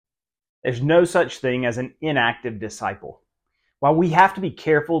There's no such thing as an inactive disciple. While we have to be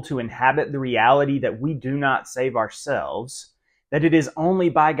careful to inhabit the reality that we do not save ourselves, that it is only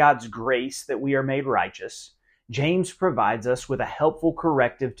by God's grace that we are made righteous, James provides us with a helpful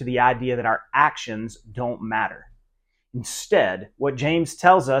corrective to the idea that our actions don't matter. Instead, what James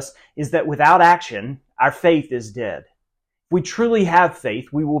tells us is that without action, our faith is dead. If we truly have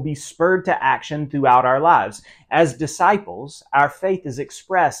faith, we will be spurred to action throughout our lives. As disciples, our faith is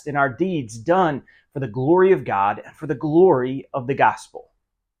expressed in our deeds done for the glory of God and for the glory of the gospel.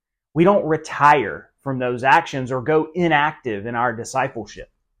 We don't retire from those actions or go inactive in our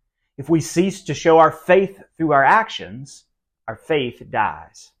discipleship. If we cease to show our faith through our actions, our faith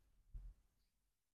dies.